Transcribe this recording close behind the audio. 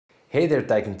Hey there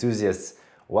tech enthusiasts,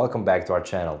 welcome back to our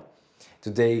channel.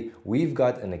 Today we've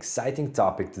got an exciting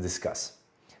topic to discuss: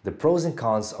 the pros and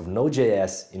cons of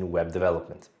Node.js in web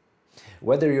development.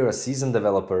 Whether you're a seasoned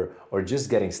developer or just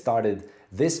getting started,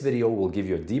 this video will give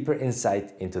you a deeper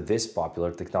insight into this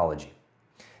popular technology.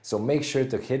 So make sure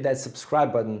to hit that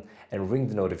subscribe button and ring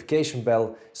the notification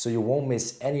bell so you won't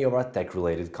miss any of our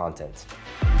tech-related content.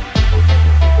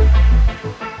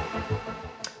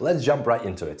 Let's jump right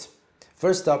into it.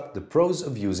 First up, the pros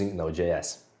of using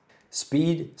Node.js.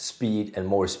 Speed, speed, and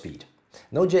more speed.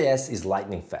 Node.js is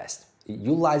lightning fast. It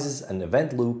utilizes an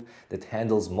event loop that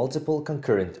handles multiple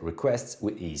concurrent requests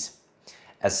with ease.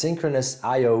 Asynchronous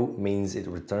I/O means it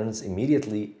returns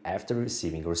immediately after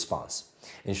receiving a response,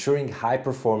 ensuring high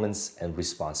performance and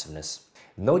responsiveness.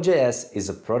 Node.js is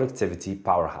a productivity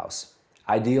powerhouse,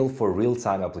 ideal for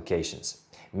real-time applications,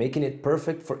 making it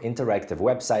perfect for interactive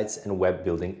websites and web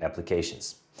building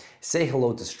applications. Say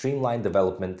hello to streamlined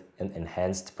development and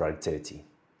enhanced productivity.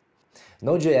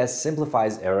 Node.js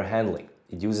simplifies error handling.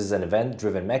 It uses an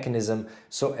event-driven mechanism,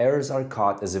 so errors are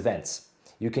caught as events.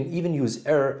 You can even use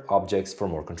error objects for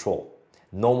more control.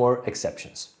 No more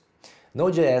exceptions.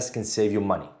 Node.js can save you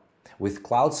money. With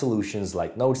cloud solutions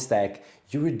like NodeStack,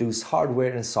 you reduce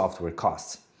hardware and software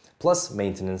costs, plus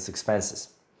maintenance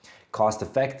expenses. Cost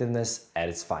effectiveness at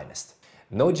its finest.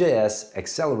 Node.js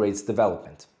accelerates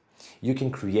development. You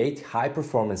can create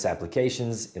high-performance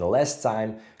applications in less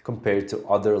time compared to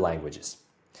other languages.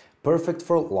 Perfect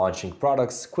for launching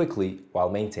products quickly while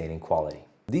maintaining quality.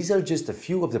 These are just a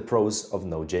few of the pros of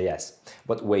Node.js.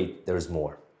 But wait, there's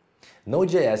more.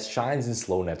 Node.js shines in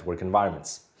slow network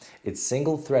environments. Its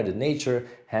single-threaded nature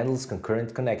handles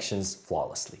concurrent connections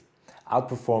flawlessly,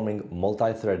 outperforming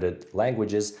multi-threaded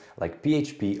languages like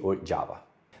PHP or Java.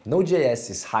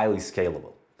 Node.js is highly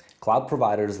scalable. Cloud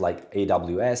providers like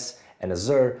AWS and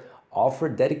Azure offer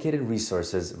dedicated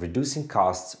resources, reducing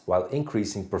costs while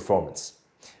increasing performance.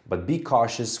 But be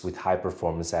cautious with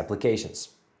high-performance applications.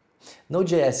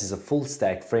 Node.js is a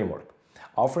full-stack framework,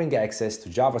 offering access to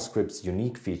JavaScript's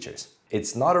unique features.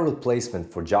 It's not a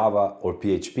replacement for Java or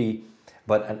PHP,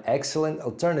 but an excellent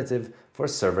alternative for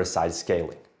server-side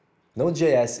scaling.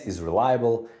 Node.js is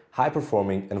reliable,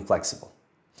 high-performing, and flexible.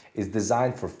 It's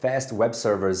designed for fast web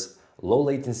servers, low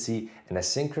latency, and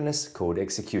asynchronous code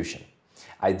execution,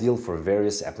 ideal for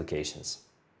various applications.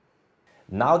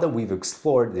 Now that we've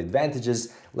explored the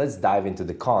advantages, let's dive into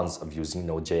the cons of using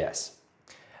Node.js.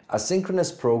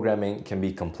 Asynchronous programming can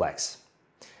be complex.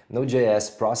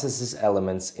 Node.js processes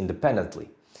elements independently,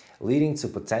 leading to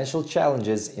potential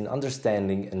challenges in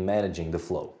understanding and managing the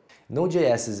flow.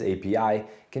 Node.js's API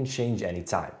can change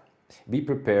anytime. Be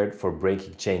prepared for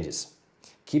breaking changes.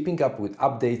 Keeping up with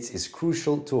updates is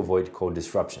crucial to avoid code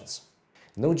disruptions.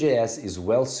 Node.js is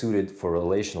well suited for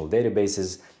relational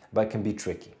databases, but can be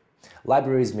tricky.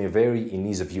 Libraries may vary in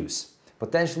ease of use,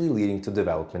 potentially leading to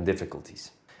development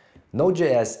difficulties.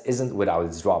 Node.js isn't without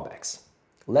its drawbacks.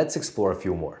 Let's explore a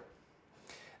few more.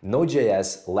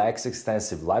 Node.js lacks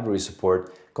extensive library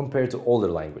support compared to older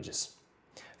languages.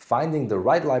 Finding the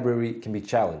right library can be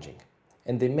challenging,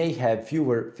 and they may have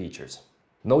fewer features.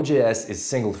 Node.js is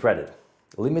single-threaded,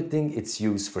 limiting its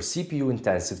use for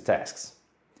CPU-intensive tasks.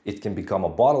 It can become a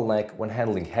bottleneck when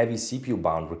handling heavy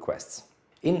CPU-bound requests.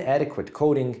 Inadequate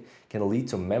coding can lead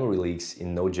to memory leaks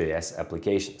in Node.js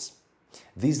applications.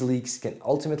 These leaks can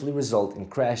ultimately result in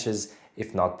crashes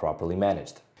if not properly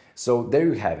managed. So there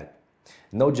you have it.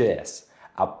 Node.js,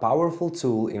 a powerful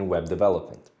tool in web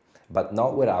development, but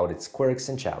not without its quirks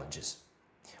and challenges.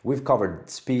 We've covered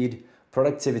speed,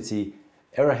 productivity,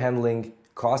 error handling,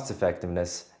 cost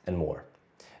effectiveness, and more.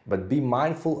 But be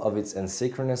mindful of its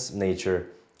asynchronous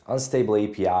nature, unstable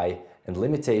API, and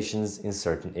limitations in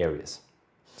certain areas.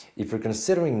 If you're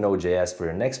considering Node.js for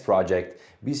your next project,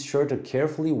 be sure to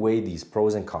carefully weigh these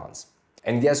pros and cons.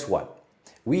 And guess what?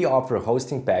 We offer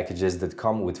hosting packages that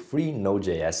come with free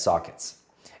Node.js sockets.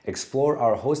 Explore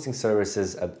our hosting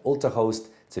services at UltaHost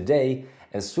today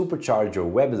and supercharge your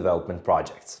web development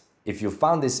projects. If you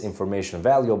found this information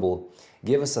valuable,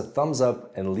 give us a thumbs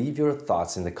up and leave your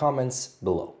thoughts in the comments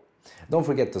below. Don't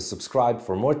forget to subscribe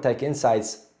for more tech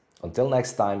insights. Until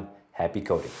next time, happy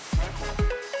coding!